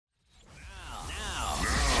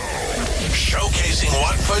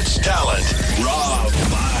Rockford's talent, raw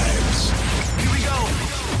vibes. Here we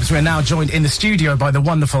go. So we're now joined in the studio by the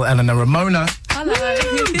wonderful Elena Ramona. Hello.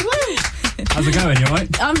 How's it going? You all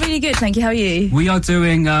right? I'm really good, thank you. How are you? We are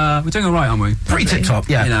doing, we're doing all right, aren't we? Pretty tip-top,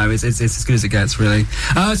 yeah. You know, it's as good as it gets, really.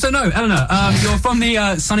 So no, Eleanor, you're from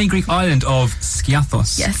the sunny Greek island of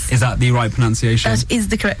Skiathos. Yes. Is that the right pronunciation? That is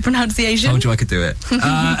the correct pronunciation. Told you I could do it.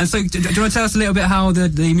 And so, do you want to tell us a little bit how the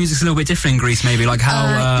music's a little bit different in Greece, maybe? Like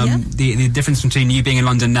how the difference between you being in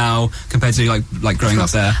London now compared to like growing up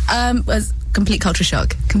there? Was complete culture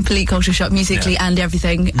shock musically and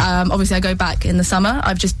everything. Obviously I go back in the summer.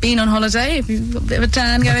 I've just been on holiday. If you've got a bit of a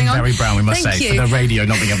tan going on. Very brown, we must Thank say, you. for the radio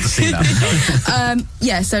not being able to see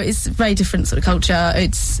that. So it's a very different sort of culture.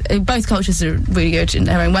 It's both cultures are really good in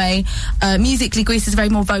their own way. Musically, Greece is very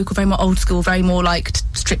more vocal, very more old school, very more like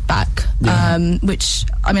stripped back, which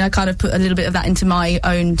I mean I kind of put a little bit of that into my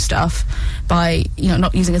own stuff by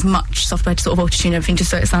not using as much software to sort of auto-tune everything, just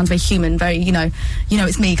so it sounds very human, very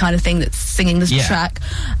it's me kind of thing that's singing this track.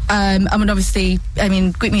 I mean, obviously,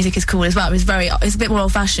 Greek music is cool as well. It's a bit more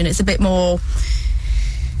old-fashioned. It's a bit more,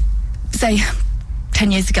 say,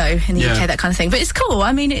 10 years ago in the UK, that kind of thing. But it's cool.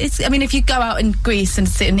 I mean, if you go out in Greece and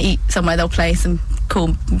sit and eat somewhere, they'll play some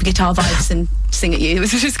cool guitar vibes and sing at you,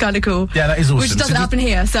 which is just kind of cool. Yeah, that is awesome. Which doesn't happen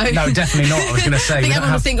here, so... No, definitely not. I was going to say... I think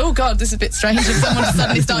everyone will think, oh God, this is a bit strange if someone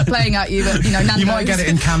suddenly starts playing at you, but, Nando's. You might get it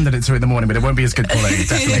in Camden at 2 in the morning, but it won't be as good quality.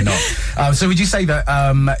 Definitely not. So would you say that,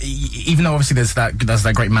 even though obviously there's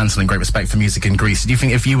that great mantle and great respect for music in Greece, do you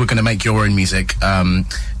think if you were going to make your own music,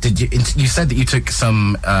 you said that you took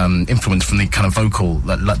some influence from the kind of vocal,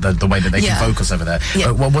 the way that they do vocals over there.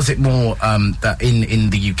 What was it more that in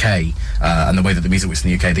the UK and the way that the music was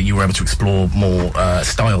in the UK that you were able to explore more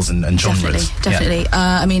styles and genres? Definitely.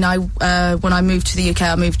 When I moved to the UK,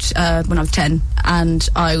 I moved when I was 10, and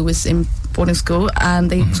I was in boarding school, and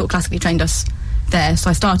they sort of classically trained us there. So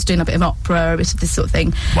I started doing a bit of opera, a bit of this sort of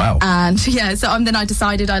thing. Wow. And then I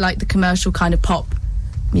decided I liked the commercial kind of pop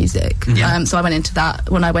music. So I went into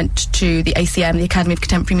that when I went to the ACM, the Academy of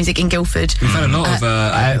Contemporary Music in Guildford. We've had a lot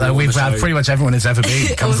of... we've had pretty much everyone who's ever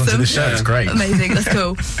been comes onto the show. It's great. Amazing. That's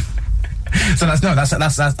cool. So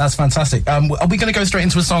that's fantastic. Are we going to go straight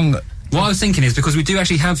into a song? What I was thinking is, because we do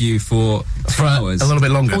actually have you for 2 hours. A little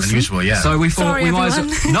bit longer than usual, yeah. So we thought we might as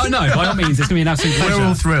well... No, by all means, it's going to be an absolute pleasure. We're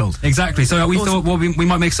all thrilled. Exactly. So we thought we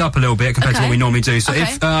might mix it up a little bit compared to what we normally do. So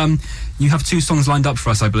if you have 2 songs lined up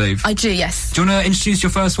for us, I believe. I do, yes. Do you want to introduce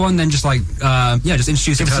your first one, then just just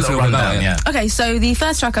introduce it to us a little bit about it? Okay, so the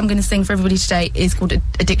first track I'm going to sing for everybody today is called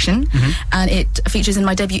Addiction, and it features in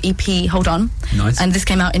my debut EP, Hold On. Nice. And this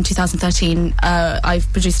came out in 2013.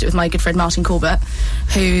 I've produced it with my good friend Martin Corbett,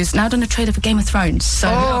 who's now done a trailer for Game of Thrones. So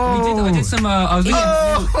I did some... I was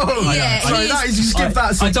sorry, that is just give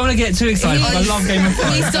that... I don't want to get too excited, because I love Game of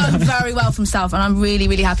Thrones. He's done very well for himself, and I'm really,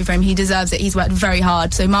 really happy for him. He deserves it. He's worked very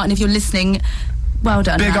hard. So Martin, if you're listening... Well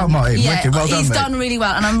done. Big up, Martin. Yeah, wicked. Well done, he's mate. done really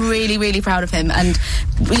well, and I'm really, really proud of him. And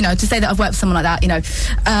to say that I've worked with someone like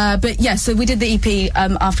that, but yeah. So we did the EP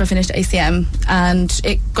after I finished at ACM, and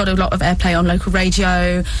it got a lot of airplay on local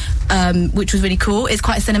radio, which was really cool. It's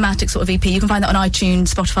quite a cinematic sort of EP. You can find that on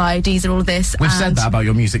iTunes, Spotify, Deezer, all of this. We've said that about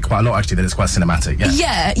your music quite a lot, actually. That it's quite cinematic.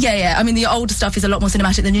 Yeah. I mean, the older stuff is a lot more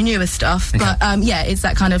cinematic than the newer stuff, but it's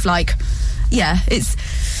that kind of like,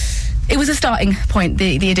 It was a starting point,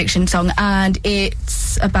 the Addiction song, and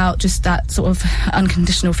it's about just that sort of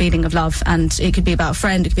unconditional feeling of love, and it could be about a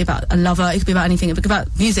friend, it could be about a lover, it could be about anything, it could be about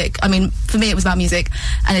music. I mean, for me it was about music,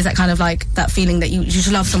 and it's that kind of like that feeling that you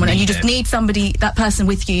just love someone and you just need somebody, that person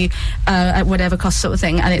with you at whatever cost sort of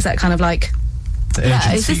thing, and it's that kind of like...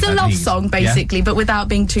 it's just a love song, basically, but without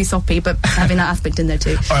being too soppy, but having that aspect in there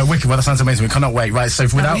too. All right, wicked. Well, that sounds amazing. We cannot wait. Right, so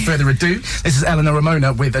without further ado, this is Elena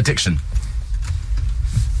Ramona with Addiction.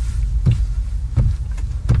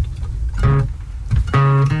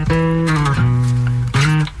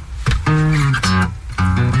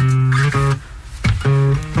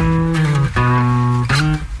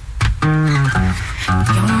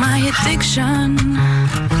 You're my addiction,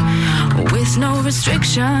 with no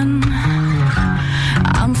restriction.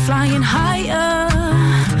 I'm flying higher,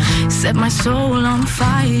 set my soul on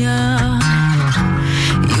fire.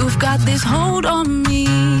 You've got this hold on me,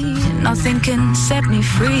 nothing can set me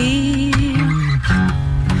free.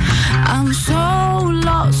 I'm so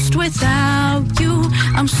lost without you,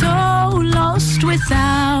 I'm so lost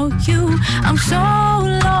without you, I'm so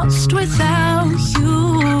lost without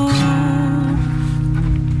you.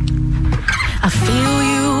 I feel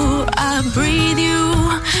you, I breathe you,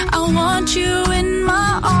 I want you in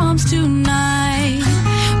my arms tonight.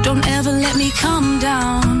 Don't ever let me come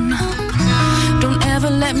down, don't ever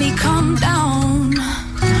let me come down,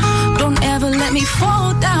 don't ever let me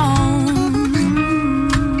fall down.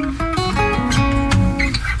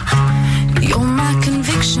 You're my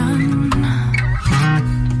conviction,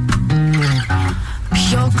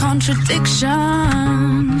 pure contradiction.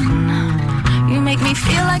 You make me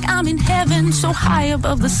feel like I'm in heaven, so high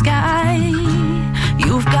above the sky.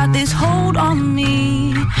 You've got this hold on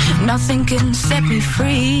me, nothing can set me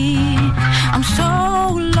free. I'm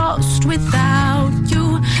so lost without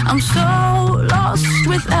you. I'm so lost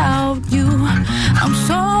without you. I'm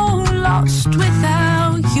so lost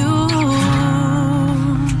without you.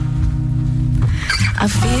 I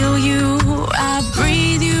feel you, I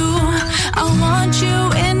breathe you. I want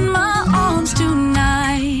you in my arms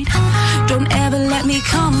tonight. Don't ever let me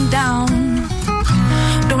come down.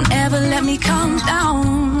 Don't ever let me come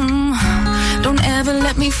down. Don't ever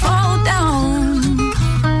let me fall down.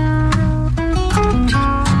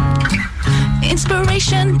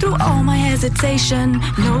 Inspiration through all my hesitation.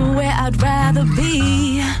 Nowhere I'd rather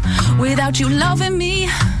be without you loving me.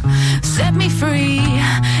 Set me free.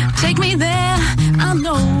 Take me there. I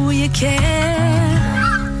know you care.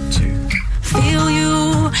 Feel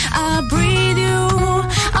you. I breathe you.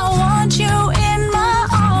 I want you in my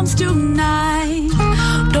arms tonight.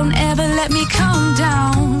 Don't ever let me come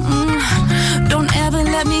down. Don't ever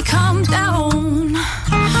let me come down.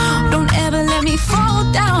 Don't ever let me fall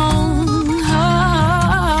down.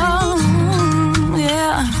 Oh,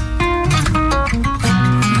 yeah.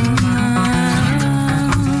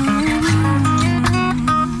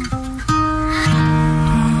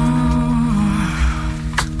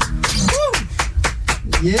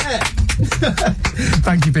 Yeah.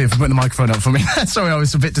 Thank you, Peter, for putting the microphone up for me. Sorry, I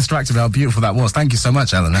was a bit distracted by how beautiful that was. Thank you so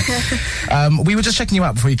much, Elena. We were just checking you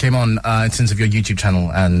out before you came on in terms of your YouTube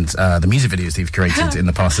channel and the music videos that you've created in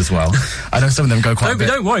the past as well. I know some of them go quite a bit.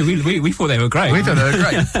 Don't worry, we thought they were great. We thought they were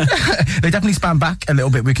great. They definitely span back a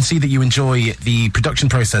little bit. We can see that you enjoy the production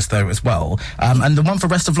process, though, as well. And the one for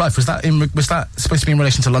Rest of Life, was that supposed to be in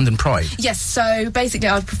relation to London Pride? Yes, so basically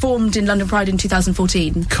I performed in London Pride in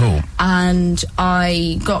 2014. Cool. And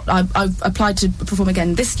I applied to perform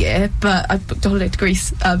again this year, but I booked a holiday to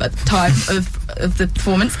Greece at the time of the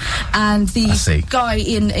performance. And the guy,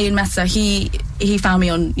 Ian Messer, he found me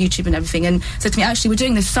on YouTube and everything and said to me, actually, we're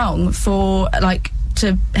doing this song for,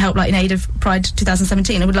 to help in aid of Pride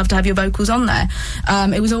 2017. I would love to have your vocals on there.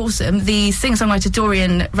 It was awesome. The singer-songwriter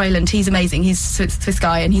Dorian Rayland, he's amazing. He's a Swiss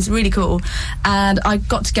guy and he's really cool. And I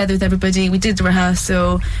got together with everybody. We did the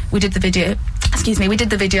rehearsal. We did the video.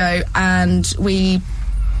 And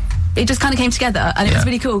it just kind of came together, and it was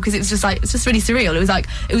really cool because it was just it's just really surreal.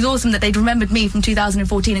 It was awesome that they'd remembered me from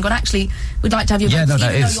 2014 and gone, actually, we'd like to have your vocals,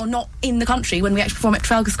 even though you're not in the country when we actually perform at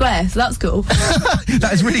Trafalgar Square. So that's cool.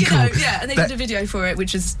 That is really cool. And they did a video for it,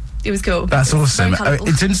 which was. It was cool. That's awesome.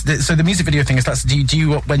 So the music video thing is do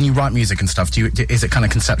you when you write music and stuff, is it kind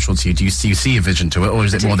of conceptual to you? Do you see a vision to it, or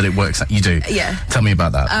is it more that it works? You do. Yeah. Tell me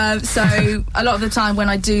about that. So a lot of the time when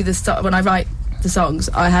I write the songs,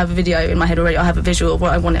 I have a video in my head already. I have a visual of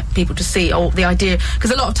what I want people to see, or the idea. Because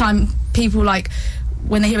a lot of time people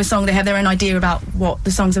when they hear a song, they have their own idea about what the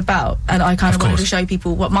song's about, and I kind of wanted to show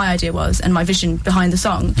people what my idea was and my vision behind the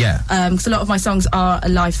song. Yeah. Because a lot of my songs are a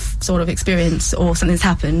life sort of experience or something that's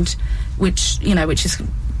happened, which tell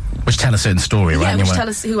a certain story, right? Yeah, which tell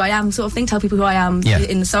us who I am, sort of thing. Tell people who I am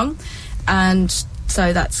in the song, and.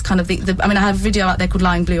 So that's kind of I have a video out there called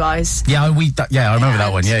Lying Blue Eyes. Yeah, I remember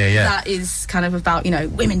that one. Yeah. That is kind of about,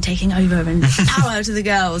 women taking over and power to the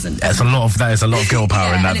girls. And there's a lot of girl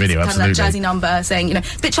power in that video, absolutely. Kind of that jazzy number saying,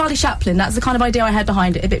 it's a bit Charlie Chaplin. That's the kind of idea I had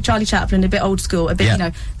behind it. A bit Charlie Chaplin, a bit old school, a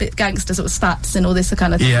bit, bit gangster sort of spats and all this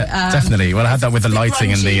kind of thing. Yeah, definitely. Well, I had that with the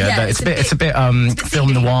lighting and the, it's a bit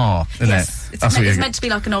film noir, isn't it? It's meant to be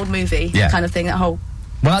like an old movie kind of thing, that whole...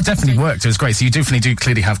 Well, that definitely worked. It was great. So you definitely do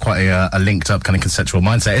clearly have quite a linked up kind of conceptual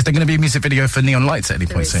mindset. Is there going to be a music video for Neon Lights at any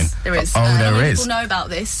point soon? There is. Oh, there is. People know about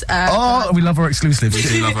this. We love our exclusives. We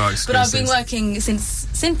do love our exclusives. But I've been working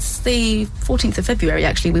since the 14th of February,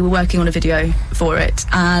 actually. We were working on a video for it,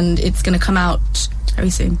 and it's going to come out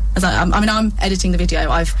very soon. I'm editing the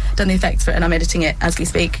video. I've done the effects for it, and I'm editing it as we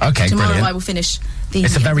speak. Okay, Tomorrow brilliant. I will finish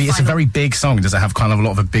It's a very big song. Does it have kind of a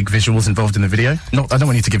lot of big visuals involved in the video? I don't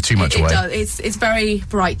want you to give too much away. It does. It's very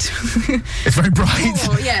bright. It's very bright.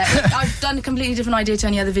 I've done a completely different idea to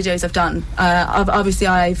any other videos I've done.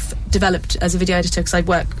 I've developed as a video editor because I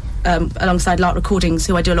work alongside Lark Recordings,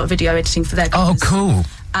 who I do a lot of video editing for their covers. Oh, cool.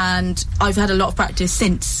 And I've had a lot of practice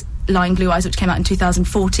since Lying Blue Eyes, which came out in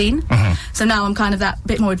 2014. So now I'm kind of that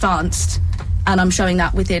bit more advanced, and I'm showing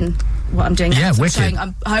that within what I'm doing. Yeah, wicked.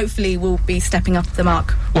 Showing, hopefully we'll be stepping up the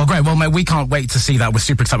mark. Well, great. Well, mate, we can't wait to see that. We're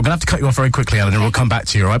super excited. We're going to have to cut you off very quickly, Eleanor. We'll come back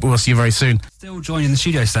to you, all right? But we'll see you very soon. Still joining the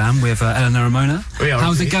studio, Sam, with Elena Ramona.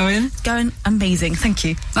 How's it going? It's going amazing. Thank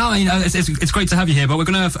you. Oh, it's great to have you here, but we're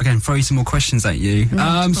going to, again, throw you some more questions at you.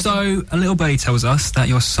 So, a little birdie tells us that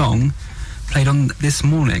your song played on this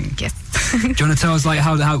morning. Yes. Do you want to tell us, like,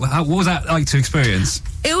 how what was that like to experience?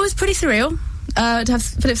 It was pretty surreal. To have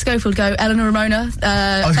Philip Schofield go, Elena Ramona.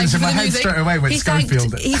 I was going to say, my head straight away went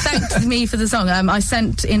Schofield. He thanked me for the song. I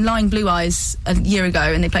sent in Lying Blue Eyes a year ago,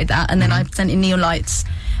 and they played that, and then I sent in Neon Lights,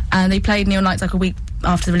 and they played Neon Lights like a week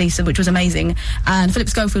after the release, which was amazing. And Philip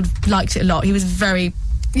Schofield liked it a lot. He was very,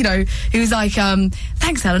 he was like,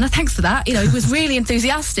 thanks, Eleanor, thanks for that. He was really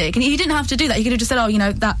enthusiastic, and he didn't have to do that. He could have just said,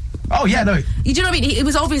 that. Oh, yeah, no. You do know what I mean? It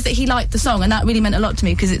was obvious that he liked the song, and that really meant a lot to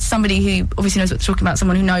me, because it's somebody who obviously knows what they're talking about,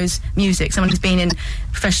 someone who knows music, someone who's been in a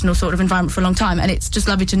professional sort of environment for a long time, and it's just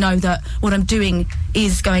lovely to know that what I'm doing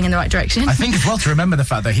is going in the right direction. I think as well to remember the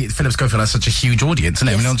fact that Philip Schofield has such a huge audience, isn't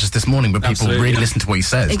it? Yes. Not just this morning, but people really listen to what he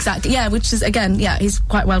says. Exactly, yeah, which is, again, he's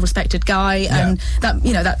quite a well-respected guy, and that,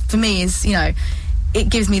 that for me is, it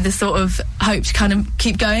gives me the sort of hope to kind of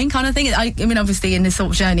keep going kind of thing. I mean, obviously, in this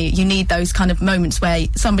sort of journey, you need those kind of moments where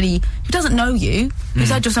somebody who doesn't know you, who's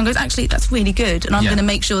heard your song, goes, actually, that's really good, and I'm going to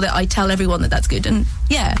make sure that I tell everyone that that's good, and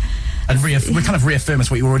And we kind of reaffirm us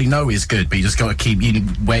what you already know is good, but you just got to keep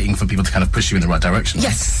waiting for people to kind of push you in the right direction.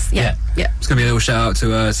 Yes, yeah. It's going to be a little shout out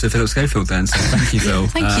to Philip Schofield then, so thank you, Phil.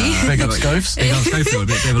 Thank you. Big up Scofes. Big up Schofield, a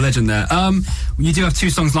bit of a legend there. You do have 2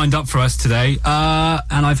 songs lined up for us today,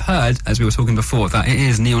 and I've heard, as we were talking before, that it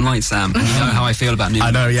is Neon Lights, Sam, and you know how I feel about Neon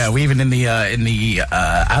Lights. I know, yeah. We even in the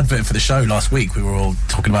advert for the show last week, we were all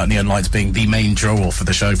talking about Neon Lights being the main draw for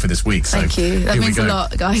the show for this week. So thank you. That means a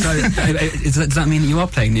lot, guys. So, does that mean that you are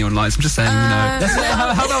playing Neon Lights? I'm just saying,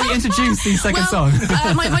 how about we introduce the second song?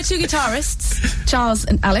 My 2 guitarists, Charles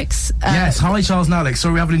and Alex. Yes, hi Charles and Alex.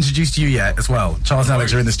 Sorry we haven't introduced you yet as well. Charles and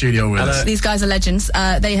Alex are in the studio with us. These guys are legends.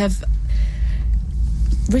 They have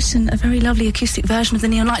written a very lovely acoustic version of the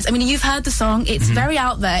Neon Lights. I mean, you've heard the song. It's very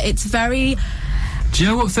out there. It's very... Do you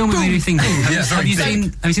know what film it made me think of? Have you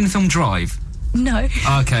seen the film Drive? No.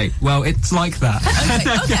 Okay, well, it's like that.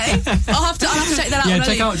 Okay. I'll have to check that out. Yeah,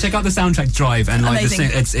 check out the soundtrack Drive, and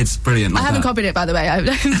it's brilliant. I haven't copied it, by the way.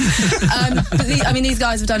 But these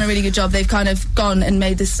guys have done a really good job. They've kind of gone and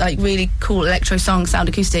made this like really cool electro song sound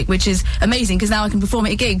acoustic, which is amazing because now I can perform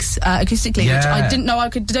it at gigs acoustically, which I didn't know I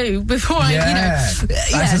could do before. This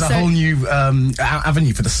is a whole new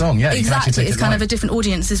avenue for the song. Yeah, exactly. It's kind of a different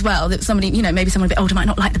audience as well. That somebody, maybe someone a bit older might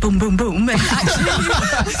not like the boom boom boom, and actually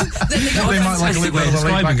they might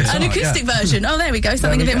like an acoustic version. Oh, there we go.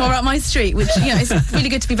 Something a bit more up my street, which it's really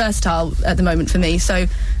good to be versatile at the moment for me. So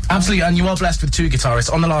absolutely, and you are blessed with 2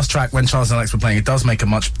 guitarists. On the last track, when Charles and Alex were playing, it does make a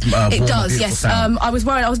much it does, yes. Sound. I was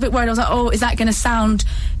worried. I was a bit worried. I was like, oh, is that going to sound?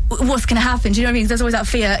 What's going to happen? Do you know what I mean? There's always that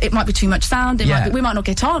fear. It might be too much sound. We might not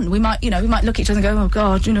get on. We might look at each other and go, oh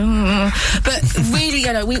God, But really,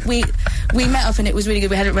 we met up and it was really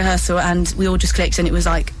good. We had a rehearsal and we all just clicked and it was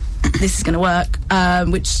like, this is going to work.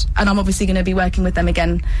 And I'm obviously going to be working with them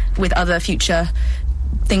again with other future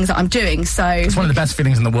things that I'm doing. So it's one of the best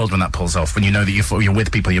feelings in the world when that pulls off, when you know that you're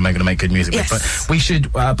with people you're going to make good music with. But we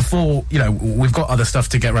should before we've got other stuff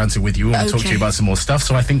to get around to with you. We want to talk to you about some more stuff,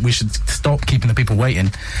 so I think we should stop keeping the people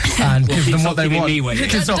waiting and give them what they want.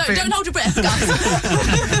 Don't hold your breath, guys.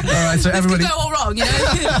 All right, so everybody, this could go all wrong.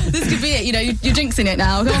 This could be it. You're jinxing it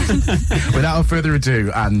now. Without further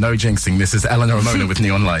ado, and no jinxing, this is Elena Ramona with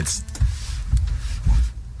Neon Lights.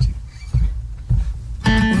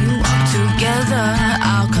 Together,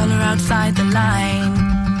 our color outside the line.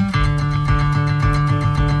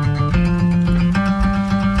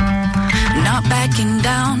 Not backing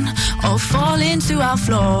down or falling to our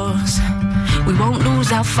floors. We won't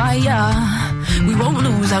lose our fire, we won't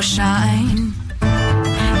lose our shine.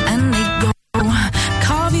 And they go,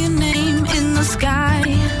 carve your name in the sky.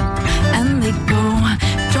 And they go,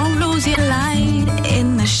 don't lose your light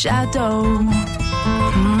in the shadow.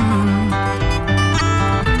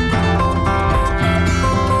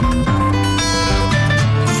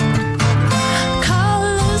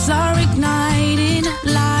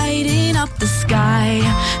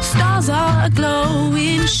 Stars are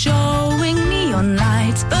glowing, showing neon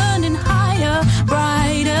lights, burning higher,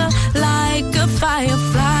 brighter, like a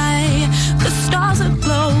firefly. The stars are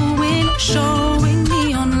glowing, showing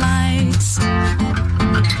neon lights,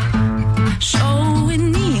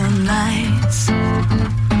 showing neon lights.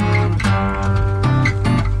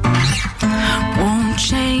 Won't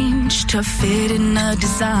change to fit in a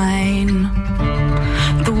design.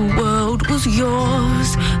 The world was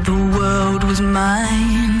yours, the world was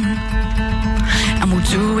mine.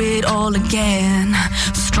 do it all again.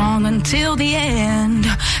 Strong until the end.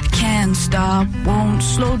 Can't stop, won't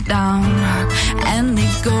slow down. And they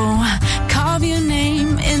go, carve your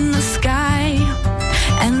name in the sky.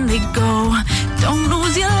 And they go, don't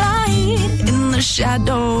lose your light in the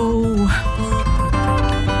shadow.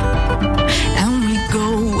 And we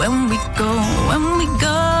go, and we go, and we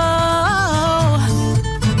go.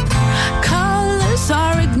 Colors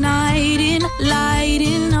are igniting,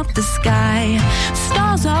 lighting up the sky.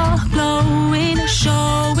 Stars are glowing,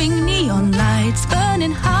 showing neon lights,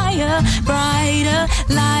 burning higher, brighter,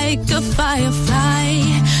 like a firefly.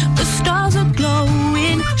 The stars are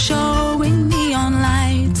glowing, showing neon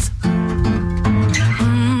lights.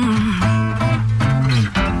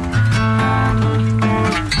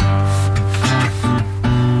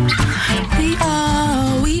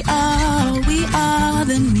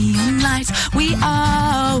 We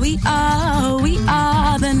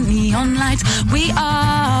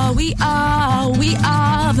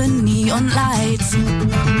are the neon lights.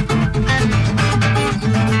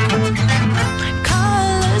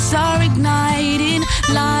 Colors are igniting,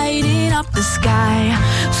 lighting up the sky.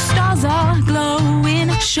 Stars are glowing,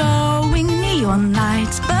 showing neon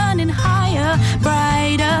lights, burning higher,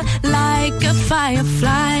 brighter, like a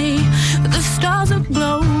firefly. The stars are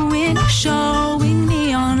glowing, showing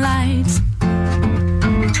neon lights.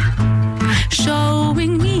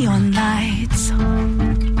 Showing neon lights.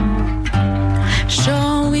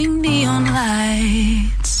 Showing neon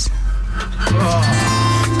lights.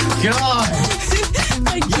 Oh, God.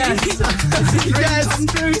 Yes. Come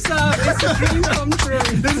true, sir. It's a dream come true.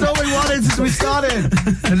 This is all we wanted since we started.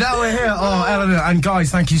 And now we're here. Oh, Eleanor and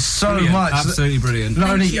guys, thank you so much. Absolutely brilliant. Not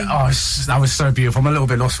only, that was so beautiful. I'm a little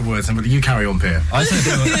bit lost for words, but you carry on, Pierre. I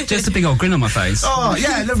just a big old grin on my face. Oh,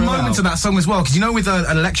 yeah, there were moments of that song as well. Because you know, with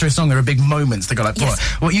an electro song, there are big moments that go like,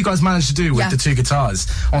 what you guys managed to do with the two guitars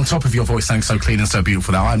on top of your voice sounding so clean and so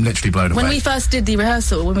beautiful that I'm literally blown away. When we first did the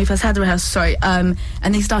rehearsal, when we first had the rehearsal, and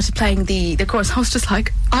they started playing the chorus, I was just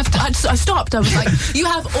like, I stopped. I was like, you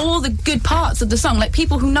have all the good parts of the song. Like,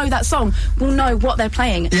 people who know that song will know what they're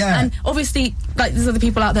playing. Yeah. And obviously, like, there's other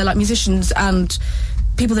people out there, like musicians and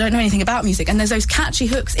people that don't know anything about music, and there's those catchy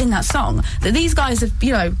hooks in that song that these guys have,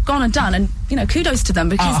 gone and done, and, kudos to them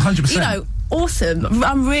because, 100%. Awesome.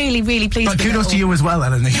 I'm really, really pleased with it. Kudos to you as well,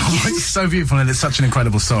 Eleanor. It's so beautiful and it's such an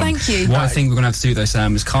incredible song. Thank you. What I think we're going to have to do, though,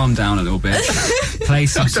 Sam, is calm down a little bit. Play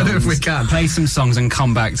some songs. I don't know if we can. Play some songs and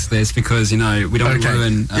come back to this because, we don't want to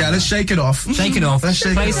ruin... let's shake it off. Shake it off. Let's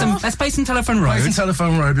play some Telephone Road. Play some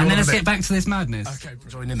Telephone Road. And then let's get back to this madness. Okay, we're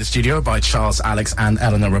joined in the studio by Charles, Alex and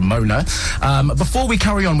Elena Ramona. Before we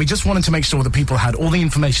carry on, we just wanted to make sure that people had all the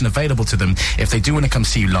information available to them if they do want to come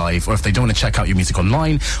see you live or if they do want to check out your music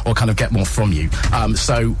online or kind of get more from you.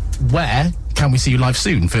 So where can we see you live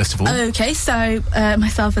soon, first of all? Okay, so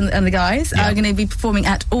myself and the guys are going to be performing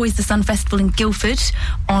at Always the Sun Festival in Guildford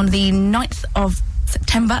on the 9th of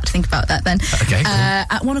September, to think about that then. Okay, cool.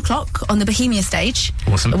 At 1 o'clock on the Bohemia stage.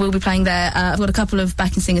 Awesome. We'll be playing there. I've got a couple of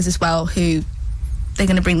backing singers as well who... They're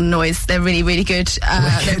going to bring the noise. They're really, really good.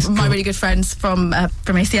 They're my really good friends from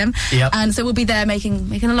ACM. Yep. And so we'll be there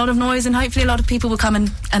making a lot of noise, and hopefully a lot of people will come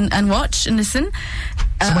and watch and listen.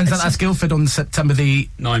 So when's that? That's Guildford on September the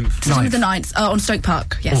 9th. September the 9th on Stoke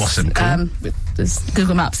Park. Yes. Awesome. Cool. There's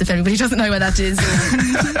Google Maps if anybody doesn't know where that is.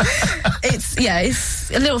 It's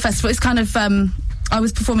a little festival. It's kind of. I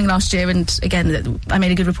was performing last year, and again, I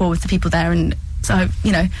made a good rapport with the people there, and so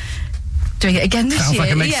doing it again this year. Sounds like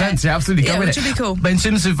it makes sense. Yeah, absolutely. Go with it. Which would be cool. But in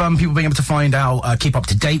terms of people being able to find out, keep up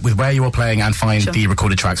to date with where you are playing and find the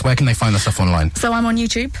recorded tracks, where can they find the stuff online? So I'm on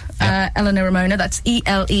YouTube, Elena Ramona. That's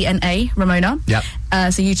ELENA Ramona. Yep.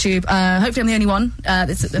 So YouTube. Hopefully I'm the only one.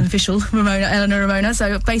 It's an official Elena Ramona.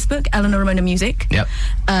 So Facebook, Elena Ramona Music.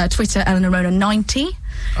 Yep. Twitter, Elena Ramona 90.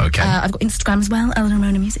 Okay. I've got Instagram as well, Elena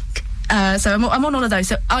Ramona Music. So I'm on all of those.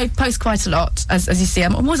 So I post quite a lot, as you see.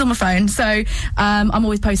 I'm always on my phone, so I'm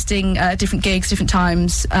always posting different gigs, different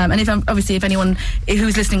times. And if anyone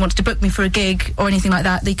who's listening wants to book me for a gig or anything like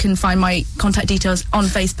that, they can find my contact details on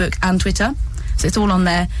Facebook and Twitter. So it's all on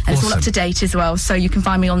there, and it's all up to date as well. So you can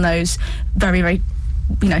find me on those very, very.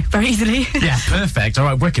 Very easily. Yeah, perfect. All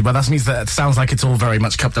right, wicked. Well, that means that it sounds like it's all very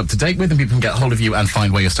much kept up to date with, and people can get hold of you and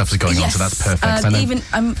find where your stuff is going on. So that's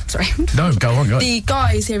perfect. Sorry. No, go on. The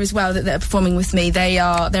guys here as well that are performing with me, they're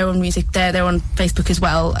on music. They're on Facebook as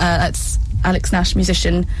well. That's Alex Nash,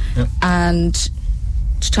 musician, and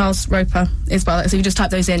Charles Roper as well. So you just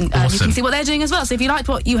type those in. You can see what they're doing as well. So if you liked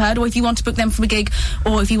what you heard, or if you want to book them from a gig,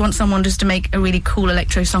 or if you want someone just to make a really cool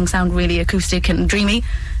electro song sound really acoustic and dreamy,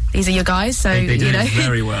 these are your guys. So They do you know,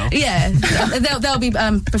 very well. Yeah, they'll be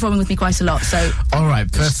performing with me quite a lot. So all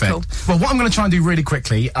right, perfect. Cool. Well, what I'm going to try and do really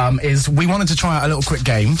quickly is we wanted to try out a little quick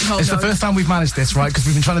game. It's the first time we've managed this, right? Because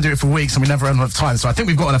we've been trying to do it for weeks and we never had enough time. So I think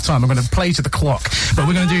we've got enough time. I'm going to play to the clock, but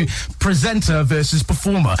we're going to do presenter versus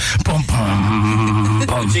performer. Bum, bum,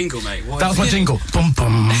 bum. Jingle, mate. That was my jingle. Bum,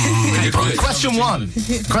 bum, bum. Question one.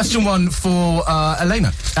 Question one for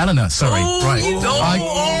Elena. Sorry. Right.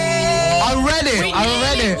 I read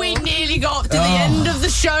it. We nearly got to the end of the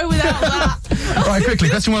show without that. All right, quickly.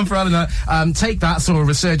 Question one for Elena. Take That saw a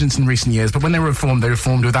resurgence in recent years, but when they reformed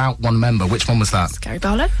without one member. Which one was that? Gary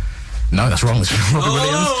Barlow? No, that's wrong. It's Robbie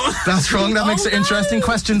Williams. That's wrong. That makes it interesting.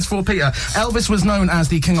 Questions for Peter. Elvis was known as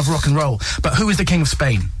the king of rock and roll, but who is the king of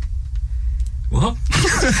Spain? What?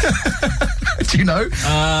 Do you know?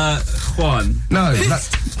 Juan. No.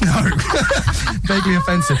 No. Vaguely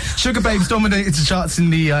offensive. Sugar Babes dominated the charts in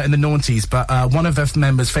the noughties, but one of their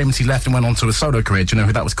members famously left and went on to a solo career. Do you know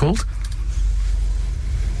who that was called?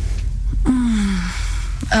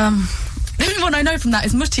 The only one I know from that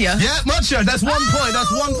is Mutia. Yeah, Mutia. That's 1 point.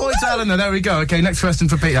 That's 1 point to Eleanor. There we go. Okay, next question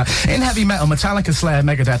for Peter. In heavy metal, Metallica, Slayer,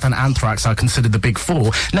 Megadeth, and Anthrax are considered the big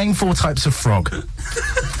four. Name 4 types of frog.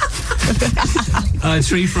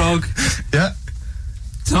 Tree frog. Yeah.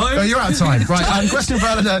 Time. Oh, you're out of time. Right. Question for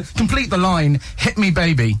Eleanor. Complete the line. Hit me,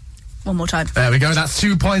 baby. One more time. There we go. That's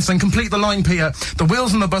 2 points. And complete the line, Peter. The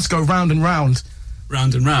wheels on the bus go round and round.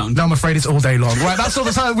 Round and round. No, I'm afraid it's all day long. Right, that's all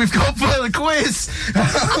the time we've got for the quiz.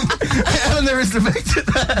 Eleanor is the victor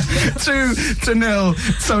there.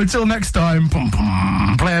 2-0. So until next time,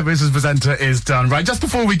 player versus presenter is done. Right, just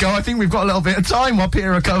before we go, I think we've got a little bit of time while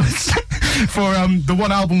Peter recovers for the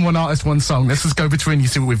one album, one artist, one song. Let's just go between you,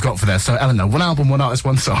 see what we've got for there. So Eleanor, one album, one artist,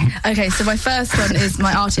 one song. Okay, so my first one is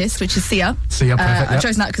my artist, which is Sia. Sia, perfect. I've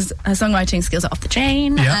chosen that because her songwriting skills are off the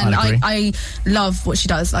chain. Yeah, and I agree. I love what she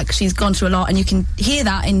does. Like, she's gone through a lot, and you can hear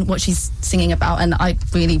that in what she's singing about, and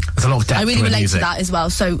there's a lot of depth I really to her relate music. to that as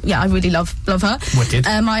well. So yeah, I really love her. Wicked.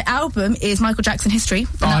 My album is Michael Jackson History.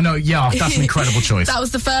 Oh no, yeah, that's an incredible choice. That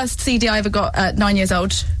was the first CD I ever got at 9 years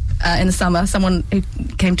old. In the summer, someone who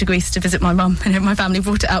came to Greece to visit my mum and my family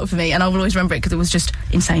brought it out for me, and I will always remember it because it was just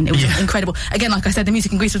insane. It was incredible. Again, like I said, the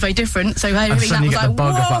music in Greece was very different, so everything that was get like, the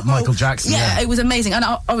bug whoa! about Michael Jackson. Yeah, it was amazing, and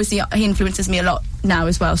obviously he influences me a lot now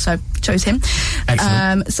as well, so chose him.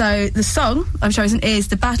 Excellent. So the song I've chosen is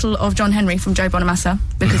 "The Battle of John Henry" from Joe Bonamassa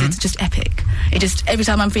because it's just epic. It just, every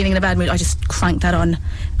time I'm feeling in a bad mood, I just crank that on,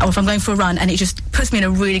 or if I'm going for a run, and it just puts me in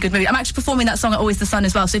a really good mood. I'm actually performing that song at Always the Sun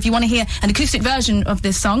as well, so if you want to hear an acoustic version of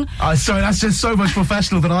this song, sorry, that's just so much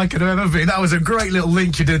professional than I could have ever been. That was a great little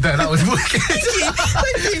link you did there. That was wicked.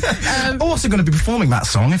 Thank you. Also going to be performing that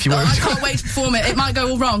song if you want. I can't wait to perform it. It might go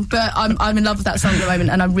all wrong, but I'm in love with that song at the moment,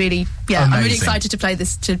 and I'm really excited to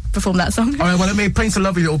to perform that song. All right, well, it paints a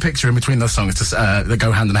lovely little picture in between those songs that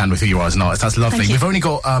go hand in hand with who you are as an artist. That's lovely. We've only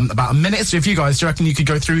got about a minute, so if you guys, do you reckon you could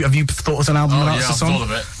go through? Have you thought of an album and artist, a song? I've thought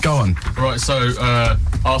of it. Go on. Right, so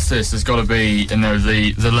artist has got to be,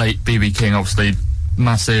 the late B.B. King, obviously,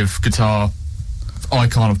 massive guitar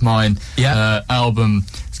icon of mine. Yeah. Album,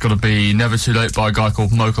 it's got to be Never Too Late by a guy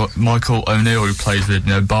called Michael O'Neill, who plays with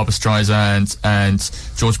Barbra Streisand and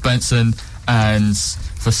George Benson. And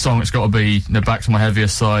for song, it's got to be Back to My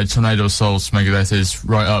Heaviest Side. Tornado of Souls, Megadeth is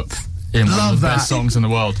right up in one of the best songs in the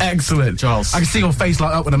world. Excellent. Charles. I can see your face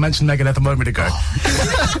light up when I mentioned Megadeth a moment ago.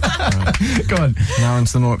 Go on. Now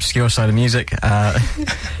into the more obscure side of music.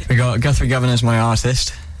 We got Guthrie Govan as my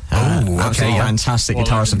artist. Absolutely fantastic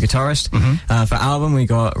guitarist of guitarist. For album, we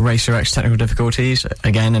got Racer X Technical Difficulties.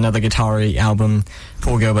 Again, another guitar-y album.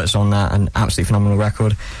 Paul Gilbert's on that, an absolutely phenomenal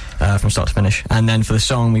record from start to finish. And then for the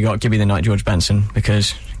song, we got Give Me the Night, George Benson,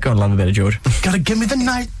 because God love a bit of George. Gotta give me the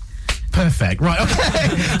night. Perfect. Right, okay.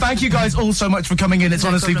 Thank you guys all so much for coming in. It's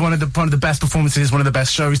honestly one of the best performances, one of the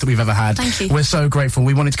best shows that we've ever had. Thank you. We're so grateful.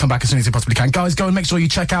 We wanted to come back as soon as we possibly can. Guys, go and make sure you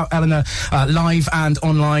check out Eleanor live and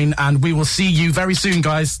online, and we will see you very soon,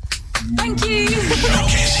 guys. Thank you.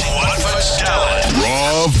 Showcasing